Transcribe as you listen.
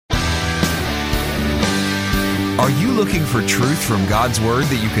Are you looking for truth from God's Word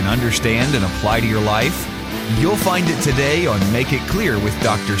that you can understand and apply to your life? You'll find it today on Make It Clear with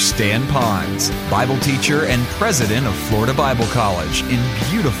Dr. Stan Ponz, Bible teacher and president of Florida Bible College in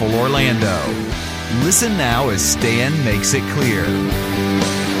beautiful Orlando. Listen now as Stan makes it clear.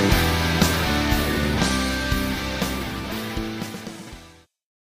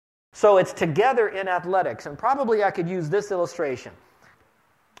 So it's together in athletics, and probably I could use this illustration.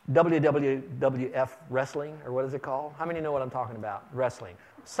 WWF wrestling, or what is it called? How many know what I'm talking about? Wrestling.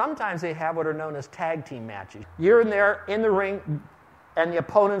 Sometimes they have what are known as tag team matches. You're in there in the ring, and the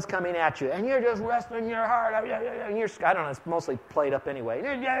opponent's coming at you, and you're just wrestling your heart out, and you're, I don't know, it's mostly played up anyway.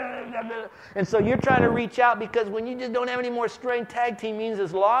 And so you're trying to reach out, because when you just don't have any more strength, tag team means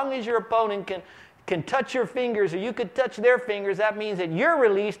as long as your opponent can touch your fingers, or you could touch their fingers, that means that you're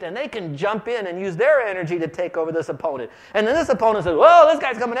released and they can jump in and use their energy to take over this opponent. And then this opponent says, well, this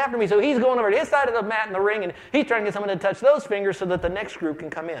guy's coming after me, so he's going over to his side of the mat in the ring, and he's trying to get someone to touch those fingers so that the next group can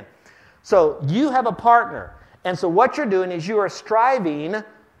come in. So you have a partner. And so what you're doing is you are striving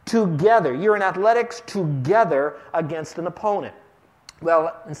together. You're in athletics together against an opponent.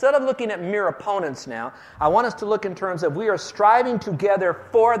 Well, instead of looking at mere opponents now, I want us to look in terms of we are striving together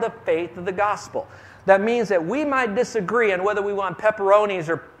for the faith of the gospel. That means that we might disagree on whether we want pepperonis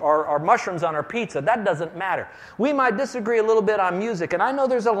or mushrooms on our pizza. That doesn't matter. We might disagree a little bit on music, and I know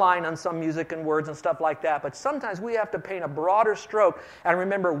there's a line on some music and words and stuff like that, but sometimes we have to paint a broader stroke. And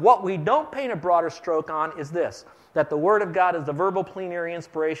remember, what we don't paint a broader stroke on is this: that the Word of God is the verbal plenary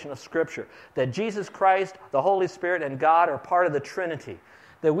inspiration of Scripture, that Jesus Christ, the Holy Spirit, and God are part of the Trinity,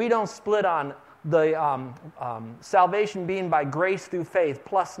 that we don't split on the salvation being by grace through faith,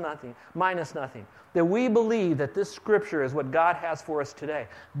 plus nothing, minus nothing, that we believe that this Scripture is what God has for us today.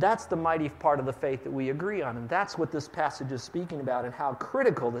 That's the mighty part of the faith that we agree on, and that's what this passage is speaking about and how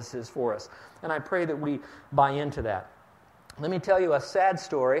critical this is for us. And I pray that we buy into that. Let me tell you a sad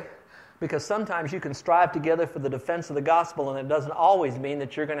story, because sometimes you can strive together for the defense of the gospel, and it doesn't always mean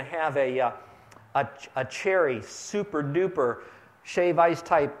that you're going to have a cherry, super-duper, shave ice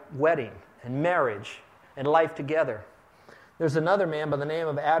type wedding and marriage and life together. There's another man by the name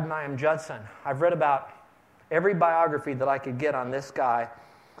of Adoniram Judson. I've read about every biography that I could get on this guy,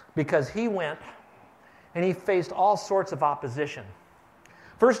 because he went and he faced all sorts of opposition.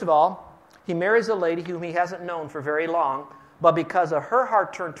 First of all, he marries a lady whom he hasn't known for very long, but because of her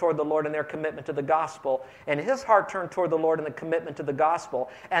heart turned toward the Lord and their commitment to the gospel, and his heart turned toward the Lord and the commitment to the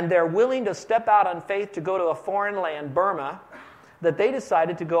gospel, and they're willing to step out on faith to go to a foreign land, Burma, that they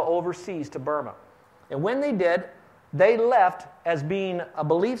decided to go overseas to Burma. And when they did, they left as being a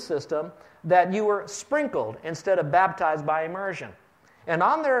belief system that you were sprinkled instead of baptized by immersion. And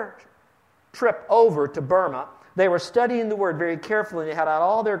on their trip over to Burma, they were studying the Word very carefully. They had out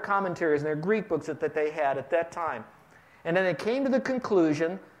all their commentaries and their Greek books that they had at that time. And then they came to the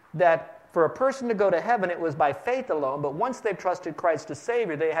conclusion that for a person to go to heaven, it was by faith alone, but once they've trusted Christ as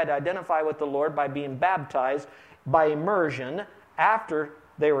Savior, they had to identify with the Lord by being baptized by immersion after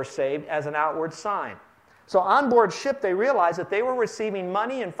they were saved as an outward sign. So on board ship, they realized that they were receiving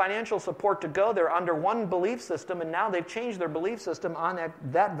money and financial support to go there under one belief system, and now they've changed their belief system on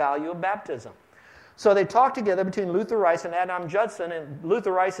that value of baptism. So they talked together between Luther Rice and Adoniram Judson, and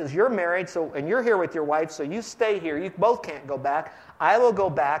Luther Rice says, you're married, and you're here with your wife, so you stay here. You both can't go back. I will go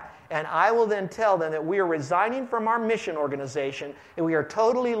back, and I will then tell them that we are resigning from our mission organization, and we are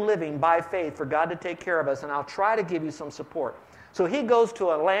totally living by faith for God to take care of us, and I'll try to give you some support. So he goes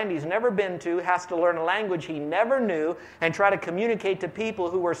to a land he's never been to, has to learn a language he never knew, and try to communicate to people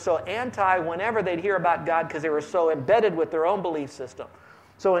who were so anti whenever they'd hear about God because they were so embedded with their own belief system.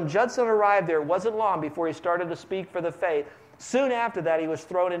 So when Judson arrived there, it wasn't long before he started to speak for the faith. Soon after that, he was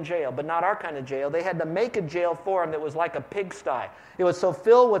thrown in jail, but not our kind of jail. They had to make a jail for him that was like a pigsty. It was so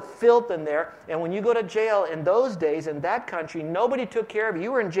filled with filth in there, and when you go to jail in those days, in that country, nobody took care of you.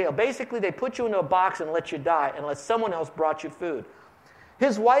 You were in jail. Basically, they put you into a box and let you die unless someone else brought you food.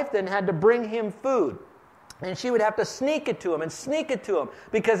 His wife then had to bring him food, and she would have to sneak it to him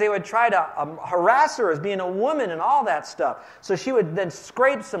because they would try to harass her as being a woman and all that stuff. So she would then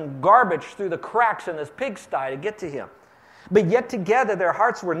scrape some garbage through the cracks in this pigsty to get to him. But yet together, their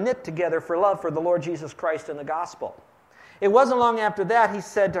hearts were knit together for love for the Lord Jesus Christ and the gospel. It wasn't long after that he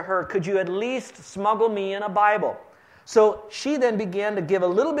said to her, could you at least smuggle me in a Bible? So she then began to give a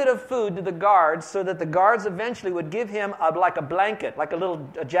little bit of food to the guards so that the guards eventually would give him like a blanket, like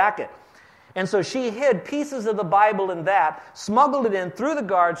a jacket. And so she hid pieces of the Bible in that, smuggled it in through the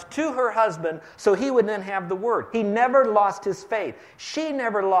guards to her husband so he would then have the Word. He never lost his faith. She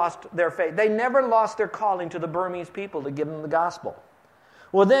never lost their faith. They never lost their calling to the Burmese people to give them the gospel.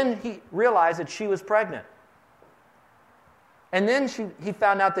 Well, then he realized that she was pregnant. And then he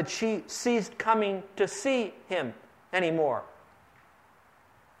found out that she ceased coming to see him anymore.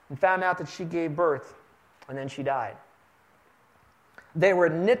 And found out that she gave birth, and then she died. They were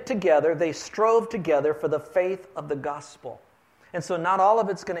knit together, they strove together for the faith of the gospel. And so not all of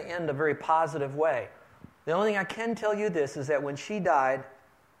it's going to end a very positive way. The only thing I can tell you this is that when she died,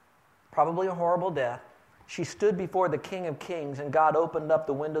 probably a horrible death, she stood before the King of Kings, and God opened up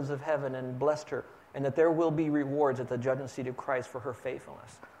the windows of heaven and blessed her, and that there will be rewards at the judgment seat of Christ for her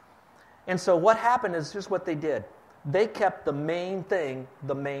faithfulness. And so what happened is just what they did. They kept the main thing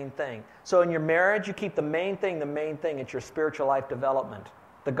the main thing. So in your marriage, you keep the main thing the main thing. It's your spiritual life development,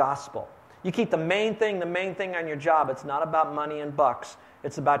 the gospel. You keep the main thing on your job. It's not about money and bucks.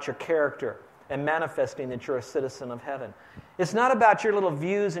 It's about your character and manifesting that you're a citizen of heaven. It's not about your little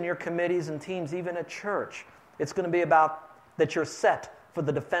views and your committees and teams, even at church. It's going to be about that you're set for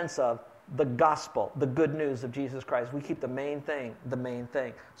the defense of the gospel, the good news of Jesus Christ. We keep the main thing,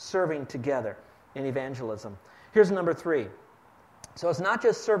 serving together in evangelism. Here's number 3. So it's not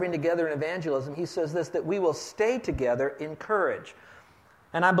just serving together in evangelism. He says this, that we will stay together in courage.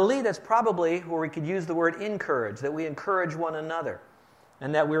 And I believe that's probably where we could use the word encourage, that we encourage one another,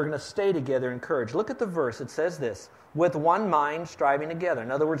 and that we're going to stay together in courage. Look at the verse. It says this, with one mind striving together.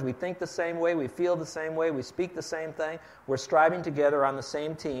 In other words, we think the same way, we feel the same way, we speak the same thing. We're striving together on the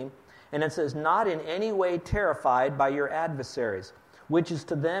same team. And it says, not in any way terrified by your adversaries, which is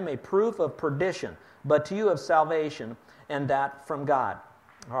to them a proof of perdition, but to you of salvation, and that from God.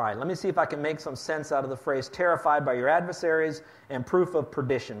 All right, let me see if I can make some sense out of the phrase terrified by your adversaries and proof of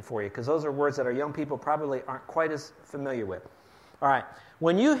perdition for you, because those are words that our young people probably aren't quite as familiar with. All right,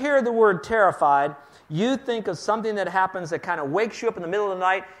 when you hear the word terrified, you think of something that happens that kind of wakes you up in the middle of the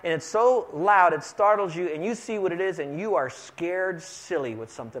night, and it's so loud it startles you, and you see what it is, and you are scared silly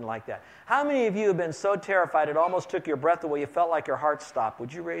with something like that. How many of you have been so terrified it almost took your breath away, you felt like your heart stopped?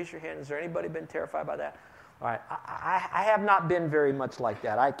 Would you raise your hand? Has there anybody been terrified by that? All right, I have not been very much like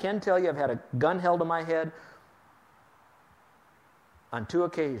that. I can tell you I've had a gun held to my head on 2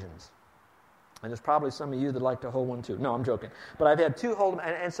 occasions. And there's probably some of you that like to hold one too. No, I'm joking. But I've had 2 hold them.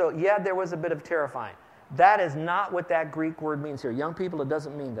 And so, yeah, there was a bit of terrifying. That is not what that Greek word means here. Young people, it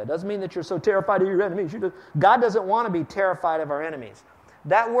doesn't mean that. It doesn't mean that you're so terrified of your enemies. God doesn't want to be terrified of our enemies.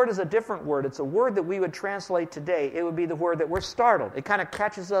 That word is a different word. It's a word that we would translate today. It would be the word that we're startled. It kind of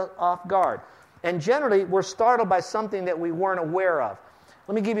catches us off guard. And generally, we're startled by something that we weren't aware of.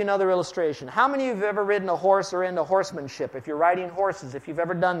 Let me give you another illustration. How many of you have ever ridden a horse or into horsemanship? If you're riding horses, if you've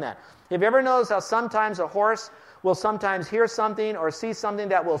ever done that. Have you ever noticed how sometimes a horse will sometimes hear something or see something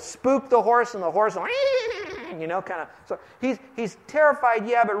that will spook the horse, and the horse will, kind of. So he's terrified,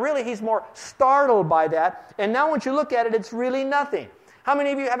 yeah, but really he's more startled by that. And now once you look at it, it's really nothing. How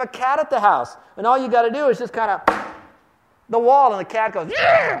many of you have a cat at the house, and all you got to do is just kind of the wall, and the cat goes,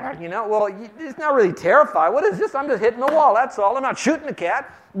 yeah! Well, it's not really terrified. What is this? I'm just hitting the wall, that's all. I'm not shooting the cat,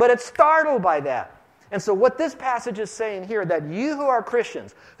 but it's startled by that. And so what this passage is saying here, that you who are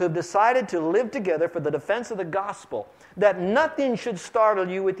Christians, who have decided to live together for the defense of the gospel, that nothing should startle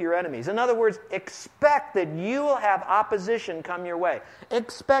you with your enemies. In other words, expect that you will have opposition come your way.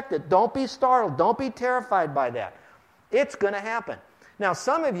 Expect it. Don't be startled. Don't be terrified by that. It's going to happen. Now,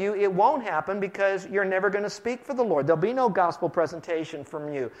 some of you, it won't happen because you're never going to speak for the Lord. There'll be no gospel presentation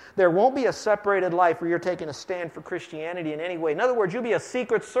from you. There won't be a separated life where you're taking a stand for Christianity in any way. In other words, you'll be a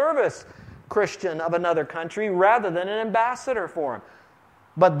secret service Christian of another country rather than an ambassador for him.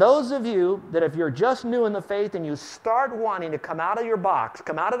 But those of you that if you're just new in the faith and you start wanting to come out of your box,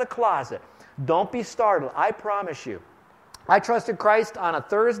 come out of the closet, don't be startled. I promise you. I trusted Christ on a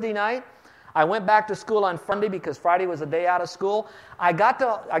Thursday night. I went back to school on Friday because Friday was a day out of school. I got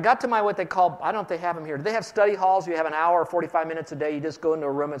to my what they call, I don't know if they have them here. Do they have study halls? You have an hour or 45 minutes a day. You just go into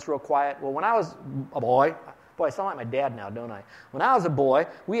a room, it's real quiet. Well, when I was a boy, I sound like my dad now, don't I? When I was a boy,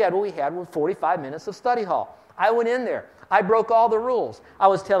 we had 45 minutes of study hall. I went in there. I broke all the rules. I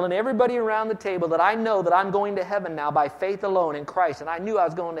was telling everybody around the table that I know that I'm going to heaven now by faith alone in Christ, and I knew I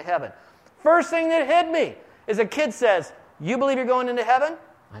was going to heaven. First thing that hit me is a kid says, "You believe you're going into heaven?"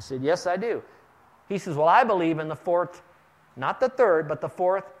 I said, "Yes, I do." He says, "Well, I believe in the 4th, not the 3rd, but the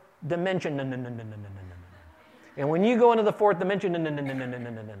 4th dimension." And when you go into the 4th dimension,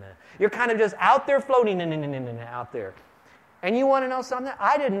 you're kind of just out there floating out there. And you want to know something?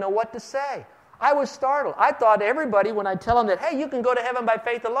 I didn't know what to say. I was startled. I thought everybody, when I tell them that, hey, you can go to heaven by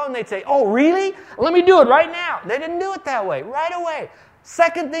faith alone, they'd say, "Oh, really? Let me do it right now." They didn't do it that way, right away.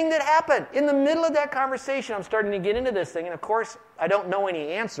 Second thing that happened, in the middle of that conversation, I'm starting to get into this thing, and of course, I don't know any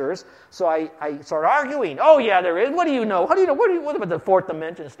answers, so I start arguing. "Oh, yeah, there is. What do you know? What about the 4th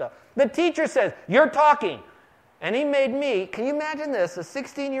dimension stuff?" The teacher says, "You're talking." And he made me, can you imagine this, a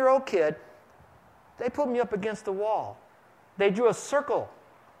 16-year-old kid, they put me up against the wall. They drew a circle,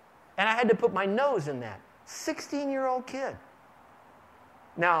 and I had to put my nose in that. 16-year-old kid.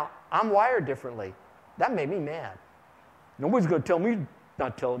 Now, I'm wired differently. That made me mad. Nobody's going to tell me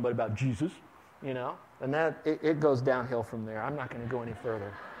not tell anybody about Jesus, you know. And that it goes downhill from there. I'm not going to go any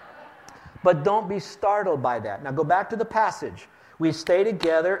further. But don't be startled by that. Now go back to the passage. We stay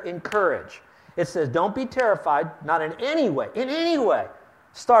together in courage. It says, don't be terrified, not in any way,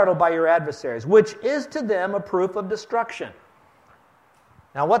 startled by your adversaries, which is to them a proof of destruction.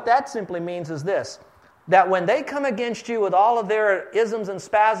 Now what that simply means is this, that when they come against you with all of their isms and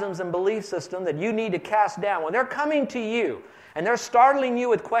spasms and belief system that you need to cast down, when they're coming to you and they're startling you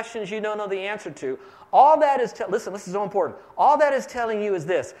with questions you don't know the answer to, all that is, listen, this is so important. All that is telling you is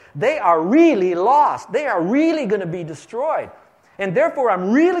this, they are really lost. They are really going to be destroyed. And therefore,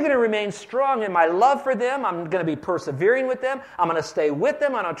 I'm really going to remain strong in my love for them. I'm going to be persevering with them. I'm going to stay with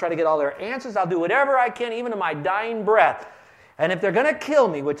them. I'm going to try to get all their answers. I'll do whatever I can, even to my dying breath. And if they're going to kill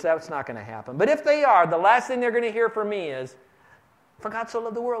me, which that's not going to happen, but if they are, the last thing they're going to hear from me is, for God so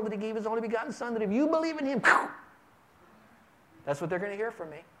loved the world that he gave his only begotten Son, that if you believe in him, that's what they're going to hear from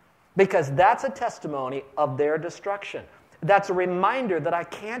me. Because that's a testimony of their destruction. That's a reminder that I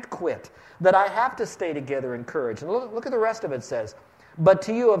can't quit, that I have to stay together in courage. And look at the rest of it. It says, but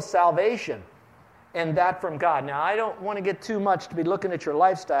to you of salvation, and that from God. Now, I don't want to get too much to be looking at your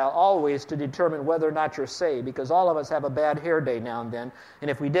lifestyle always to determine whether or not you're saved, because all of us have a bad hair day now and then. And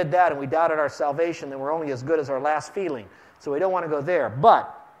if we did that and we doubted our salvation, then we're only as good as our last feeling. So we don't want to go there.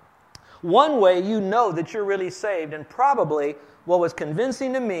 But one way you know that you're really saved, and probably what was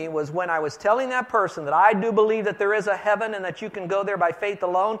convincing to me was when I was telling that person that I do believe that there is a heaven and that you can go there by faith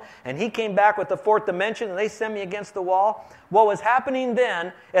alone, and he came back with the fourth dimension and they sent me against the wall. What was happening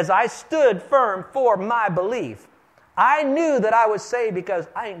then is I stood firm for my belief. I knew that I was saved because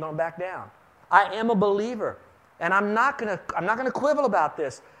I ain't going to back down. I am a believer, and I'm not going to quibble about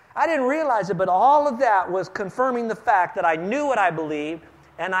this. I didn't realize it, but all of that was confirming the fact that I knew what I believed,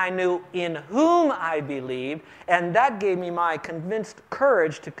 and I knew in whom I believed, and that gave me my convinced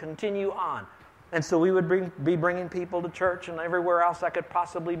courage to continue on. And so we would be bringing people to church and everywhere else I could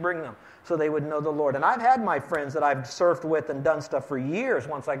possibly bring them so they would know the Lord. And I've had my friends that I've surfed with and done stuff for years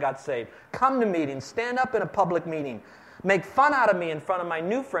once I got saved come to meetings, stand up in a public meeting, make fun out of me in front of my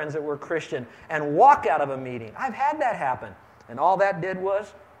new friends that were Christian, and walk out of a meeting. I've had that happen. And all that did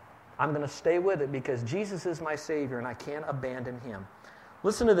was, I'm going to stay with it because Jesus is my Savior and I can't abandon him.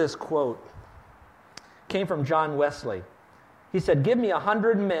 Listen to this quote. It came from John Wesley. He said, give me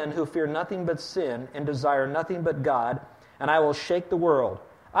 100 men who fear nothing but sin and desire nothing but God, and I will shake the world.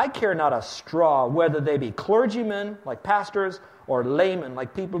 I care not a straw whether they be clergymen, like pastors, or laymen,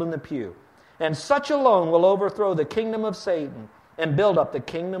 like people in the pew. And such alone will overthrow the kingdom of Satan and build up the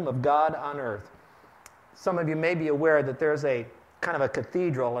kingdom of God on earth. Some of you may be aware that there's a kind of a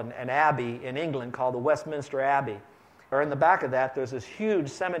cathedral, an abbey in England called the Westminster Abbey. Or in the back of that, there's this huge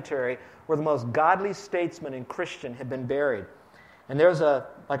cemetery where the most godly statesman and Christian have been buried. And there's a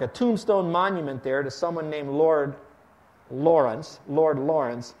tombstone monument there to someone named Lord Lawrence.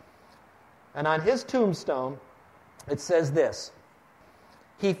 And on his tombstone, it says this: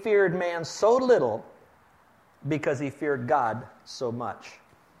 he feared man so little because he feared God so much.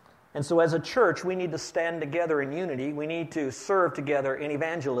 And so as a church, we need to stand together in unity. We need to serve together in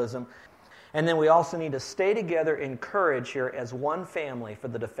evangelism. And then we also need to stay together in courage here as one family for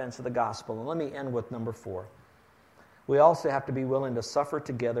the defense of the gospel. And let me end with number 4. We also have to be willing to suffer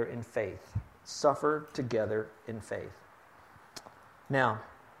together in faith. Suffer together in faith. Now,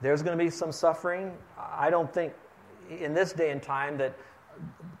 there's going to be some suffering. I don't think in this day and time that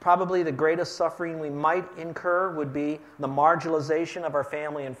probably the greatest suffering we might incur would be the marginalization of our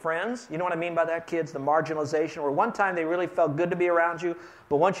family and friends. You know what I mean by that, kids? The marginalization, where one time they really felt good to be around you,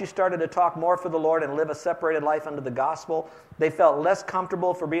 but once you started to talk more for the Lord and live a separated life under the gospel, they felt less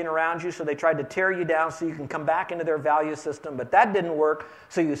comfortable for being around you, so they tried to tear you down so you can come back into their value system, but that didn't work,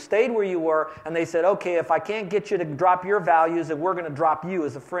 so you stayed where you were, and they said, okay, if I can't get you to drop your values, then we're going to drop you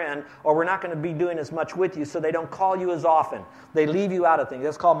as a friend, or we're not going to be doing as much with you, so they don't call you as often. They leave you out of things.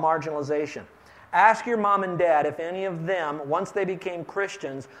 That's called marginalization. Ask your mom and dad if any of them, once they became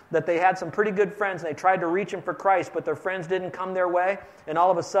Christians, that they had some pretty good friends and they tried to reach them for Christ, but their friends didn't come their way, and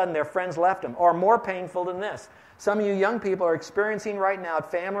all of a sudden their friends left them. Or more painful than this, some of you young people are experiencing right now at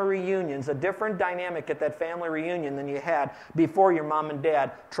family reunions a different dynamic at that family reunion than you had before your mom and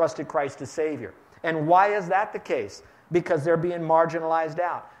dad trusted Christ as Savior. And why is that the case? Because they're being marginalized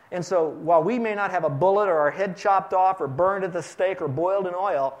out. And so while we may not have a bullet or our head chopped off or burned at the stake or boiled in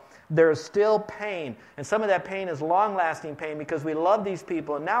oil, there's still pain. And some of that pain is long-lasting pain because we love these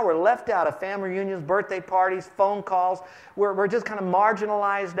people. And now we're left out of family reunions, birthday parties, phone calls. We're just kind of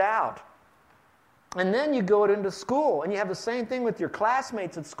marginalized out. And then you go into school, and you have the same thing with your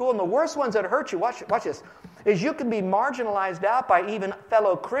classmates at school. And the worst ones that hurt you, watch this, is you can be marginalized out by even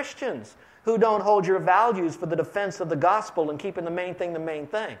fellow Christians who don't hold your values for the defense of the gospel and keeping the main thing the main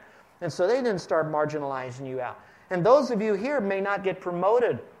thing. And so they then start marginalizing you out. And those of you here may not get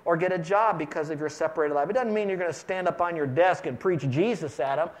promoted or get a job because of your separated life. It doesn't mean you're going to stand up on your desk and preach Jesus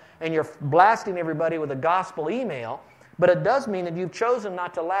at them and you're blasting everybody with a gospel email. But it does mean that you've chosen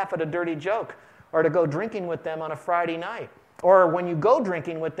not to laugh at a dirty joke or to go drinking with them on a Friday night. Or when you go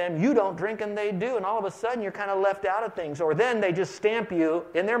drinking with them, you don't drink and they do, and all of a sudden you're kind of left out of things. Or then they just stamp you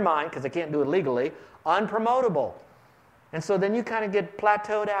in their mind, because they can't do it legally, unpromotable. And so then you kind of get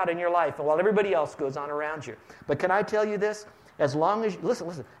plateaued out in your life while everybody else goes on around you. But can I tell you this? As long as,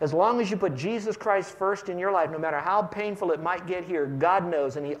 listen, as long as you put Jesus Christ first in your life, no matter how painful it might get here, God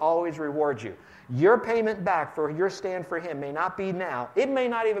knows and He always rewards you. Your payment back for your stand for Him may not be now. It may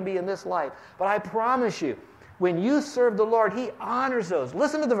not even be in this life. But I promise you, when you serve the Lord, He honors those.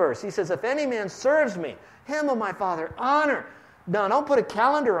 Listen to the verse. He says, if any man serves me, him will my Father honor. Now, don't put a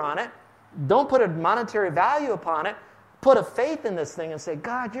calendar on it. Don't put a monetary value upon it. Put a faith in this thing and say,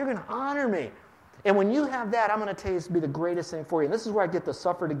 God, you're going to honor me. And when you have that, I'm going to tell you this will be the greatest thing for you. And this is where I get the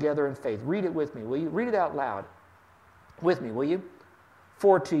suffer together in faith. Read it with me, will you? Read it out loud with me, will you?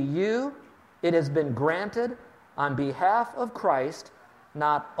 For to you it has been granted on behalf of Christ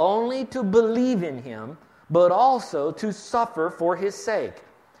not only to believe in Him, but also to suffer for His sake,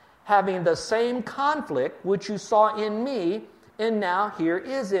 having the same conflict which you saw in me, and now here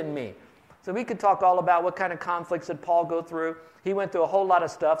is in me. So we could talk all about what kind of conflicts did Paul go through. He went through a whole lot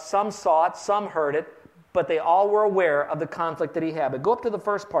of stuff. Some saw it, some heard it, but they all were aware of the conflict that he had. But go up to the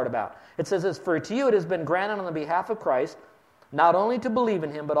first part about it. It says this, for to you it has been granted on the behalf of Christ, not only to believe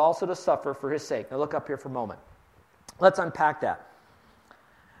in Him, but also to suffer for His sake. Now look up here for a moment. Let's unpack that.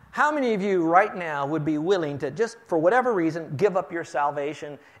 How many of you right now would be willing to, just for whatever reason, give up your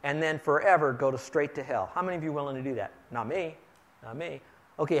salvation and then forever go straight to hell? How many of you are willing to do that? Not me. Not me.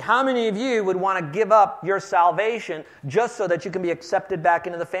 Okay, how many of you would want to give up your salvation just so that you can be accepted back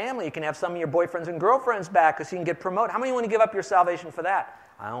into the family? You can have some of your boyfriends and girlfriends back so you can get promoted. How many want to give up your salvation for that?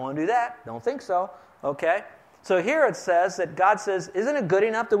 I don't want to do that. Don't think so. Okay? So here it says that God says, isn't it good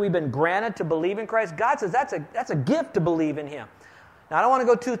enough that we've been granted to believe in Christ? God says that's a gift to believe in Him. Now, I don't want to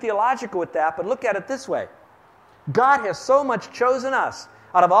go too theological with that, but look at it this way. God has so much chosen us.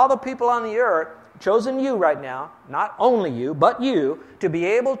 Out of all the people on the earth, chosen you right now, not only you, but you, to be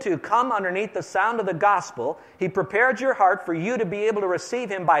able to come underneath the sound of the gospel. He prepared your heart for you to be able to receive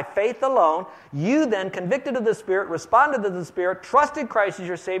Him by faith alone. You then, convicted of the Spirit, responded to the Spirit, trusted Christ as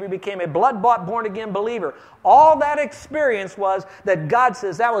your Savior, became a blood-bought, born-again believer. All that experience was that God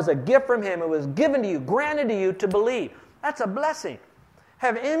says that was a gift from Him. It was given to you, granted to you to believe. That's a blessing.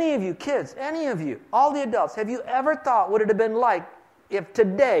 Have any of you, kids, any of you, all the adults, have you ever thought what it would have been like if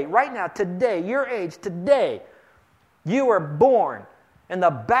today, right now, today, your age, today, you were born in the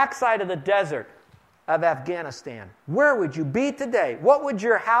backside of the desert of Afghanistan? Where would you be today? What would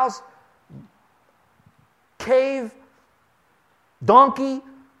your house, cave, donkey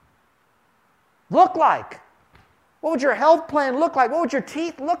look like? What would your health plan look like? What would your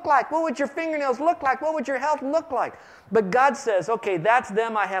teeth look like? What would your fingernails look like? What would your health look like? But God says, okay, that's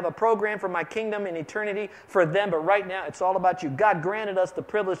them. I have a program for my kingdom in eternity for them, but right now it's all about you. God granted us the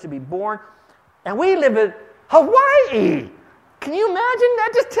privilege to be born, and we live in Hawaii. Can you imagine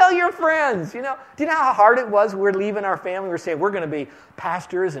that? Just tell your friends. Do you know how hard it was? We're leaving our family. We're saying we're going to be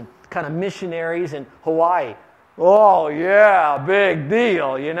pastors and kind of missionaries in Hawaii. Oh, yeah, big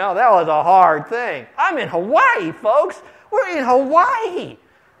deal, That was a hard thing. I'm in Hawaii, folks. We're in Hawaii.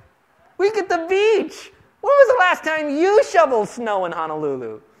 We get the beach. When was the last time you shoveled snow in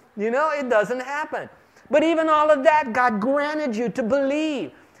Honolulu? It doesn't happen. But even all of that, God granted you to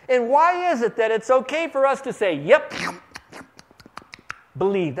believe. And why is it that it's okay for us to say, yep,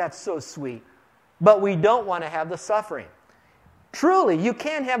 believe, that's so sweet. But we don't want to have the suffering. Truly, you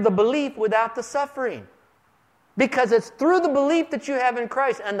can't have the belief without the suffering. Because it's through the belief that you have in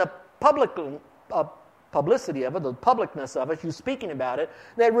Christ and the publicity of it, the publicness of it, you speaking about it,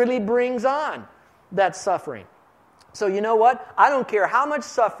 that really brings on that suffering. So you know what? I don't care how much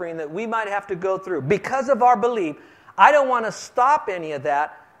suffering that we might have to go through because of our belief. I don't want to stop any of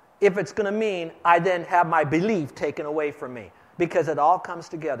that if it's going to mean I then have my belief taken away from me. Because it all comes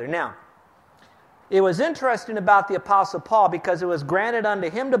together. Now, It was interesting about the Apostle Paul because it was granted unto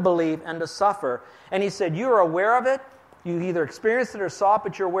him to believe and to suffer. And he said, you are aware of it. You either experienced it or saw it,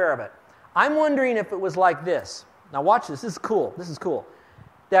 but you're aware of it. I'm wondering if it was like this. Now watch this. This is cool. This is cool.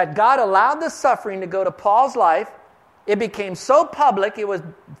 That God allowed the suffering to go to Paul's life. It became so public, it was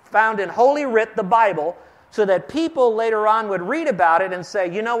found in Holy Writ, the Bible, so that people later on would read about it and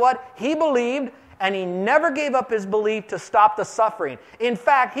say, you know what? He believed, and he never gave up his belief to stop the suffering. In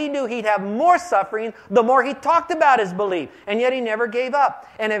fact, he knew he'd have more suffering the more he talked about his belief, and yet he never gave up.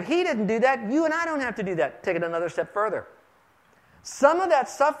 And if he didn't do that, you and I don't have to do that. Take it another step further. Some of that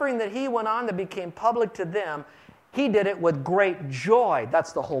suffering that he went on that became public to them, he did it with great joy.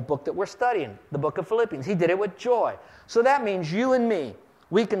 That's the whole book that we're studying, the book of Philippians. He did it with joy. So that means you and me,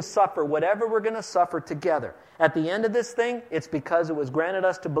 we can suffer whatever we're going to suffer together. At the end of this thing, it's because it was granted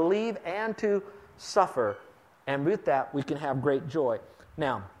us to believe and to suffer. And with that, we can have great joy.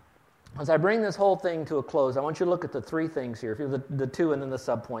 Now, as I bring this whole thing to a close, I want you to look at the three things here. If you have the two and then the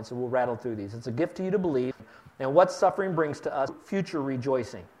subpoints, and we'll rattle through these. It's a gift to you to believe, and what suffering brings to us, future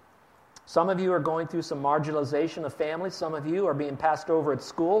rejoicing. Some of you are going through some marginalization of family. Some of you are being passed over at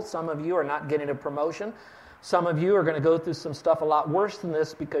school. Some of you are not getting a promotion. Some of you are going to go through some stuff a lot worse than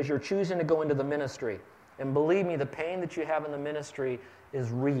this because you're choosing to go into the ministry. And believe me, the pain that you have in the ministry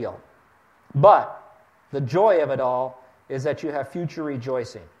is real. But the joy of it all is that you have future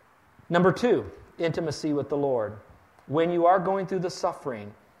rejoicing. Number two, intimacy with the Lord. When you are going through the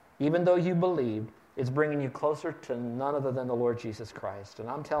suffering, even though you believed, it's bringing you closer to none other than the Lord Jesus Christ. And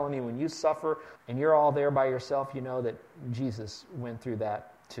I'm telling you, when you suffer and you're all there by yourself, you know that Jesus went through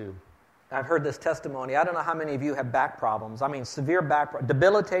that too. I've heard this testimony. I don't know how many of you have back problems. I mean, severe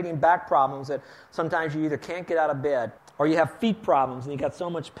debilitating back problems that sometimes you either can't get out of bed or you have feet problems and you got so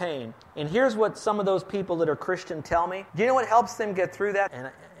much pain. And here's what some of those people that are Christian tell me. Do you know what helps them get through that?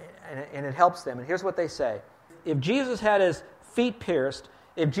 And it helps them. And here's what they say. If Jesus had his feet pierced,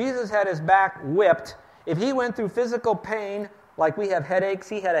 if Jesus had his back whipped, if he went through physical pain like we have headaches,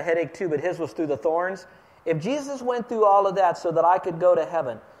 he had a headache too, but his was through the thorns. If Jesus went through all of that so that I could go to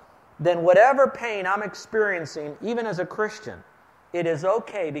heaven, then whatever pain I'm experiencing, even as a Christian, it is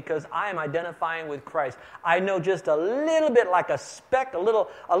okay because I am identifying with Christ. I know just a little bit like a speck, a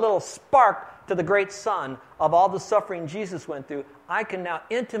little spark to the great sun of all the suffering Jesus went through. I can now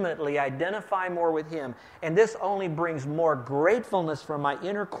intimately identify more with him. And this only brings more gratefulness from my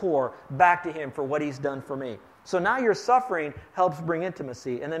inner core back to him for what he's done for me. So now your suffering helps bring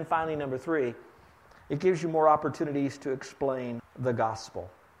intimacy. And then finally, number three, it gives you more opportunities to explain the gospel.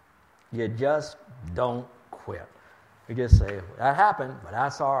 You just don't quit. You just say, that happened, but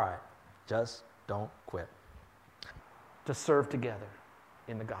that's all right. Just don't quit. To serve together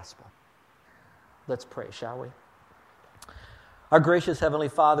in the gospel. Let's pray, shall we? Our gracious Heavenly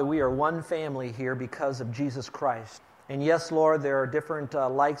Father, we are one family here because of Jesus Christ. And yes, Lord, there are different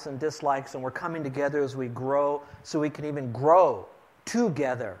likes and dislikes, and we're coming together as we grow so we can even grow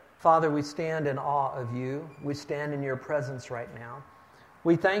together. Father, we stand in awe of you. We stand in your presence right now.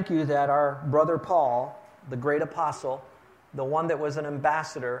 We thank you that our brother Paul, the great apostle, the one that was an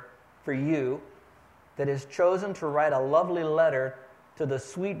ambassador for you, that has chosen to write a lovely letter to the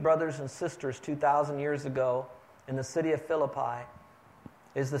sweet brothers and sisters 2,000 years ago in the city of Philippi,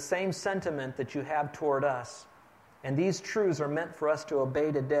 is the same sentiment that you have toward us. And these truths are meant for us to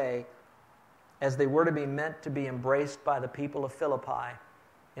obey today as they were to be meant to be embraced by the people of Philippi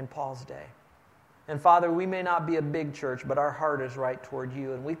in Paul's day. And Father, we may not be a big church, but our heart is right toward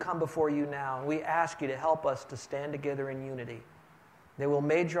you. And we come before you now, and we ask you to help us to stand together in unity. That we'll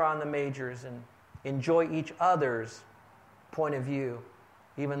major on the majors and enjoy each other's point of view,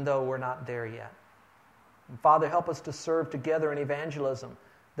 even though we're not there yet. And Father, help us to serve together in evangelism,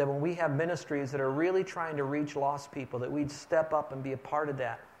 that when we have ministries that are really trying to reach lost people, that we'd step up and be a part of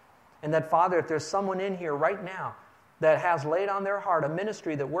that. And that, Father, if there's someone in here right now that has laid on their heart a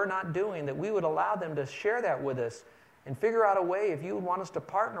ministry that we're not doing, that we would allow them to share that with us and figure out a way, if you would want us to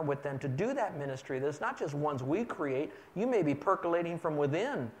partner with them to do that ministry, that's not just ones we create. You may be percolating from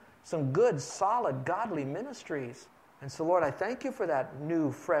within some good, solid, godly ministries. And so, Lord, I thank you for that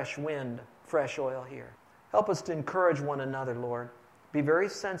new, fresh wind, fresh oil here. Help us to encourage one another, Lord. Be very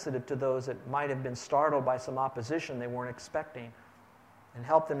sensitive to those that might have been startled by some opposition they weren't expecting, and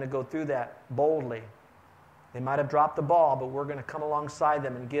help them to go through that boldly. They might have dropped the ball, but we're going to come alongside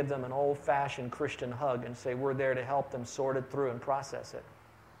them and give them an old-fashioned Christian hug and say we're there to help them sort it through and process it.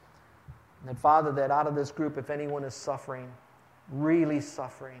 And that, Father, that out of this group, if anyone is suffering, really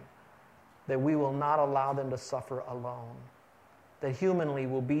suffering, that we will not allow them to suffer alone. That humanly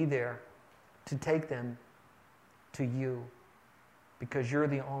we'll be there to take them to you. because you're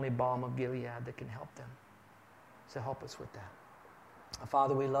the only balm of Gilead that can help them. So help us with that.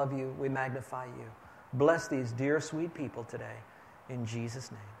 Father, we love you. We magnify you. Bless these dear, sweet people today. In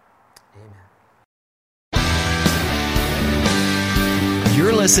Jesus' name, amen.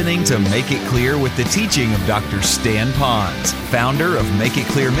 You're listening to Make It Clear with the teaching of Dr. Stan Ponz, founder of Make It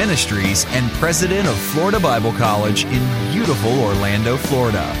Clear Ministries and president of Florida Bible College in beautiful Orlando,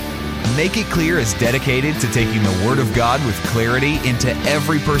 Florida. Make It Clear is dedicated to taking the Word of God with clarity into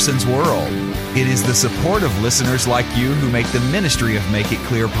every person's world. It is the support of listeners like you who make the ministry of Make It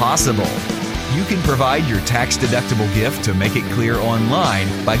Clear possible. You can provide your tax-deductible gift to Make It Clear online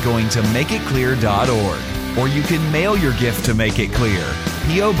by going to makeitclear.org. Or you can mail your gift to Make It Clear,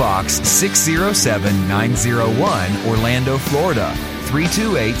 P.O. Box 607901, Orlando, Florida,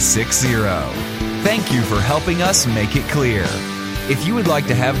 32860. Thank you for helping us make it clear. If you would like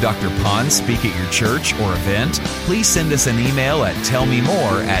to have Dr. Ponz speak at your church or event, please send us an email at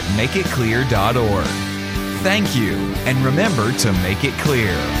tellmemore@makeitclear.org. Thank you, and remember to make it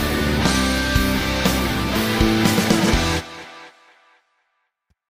clear.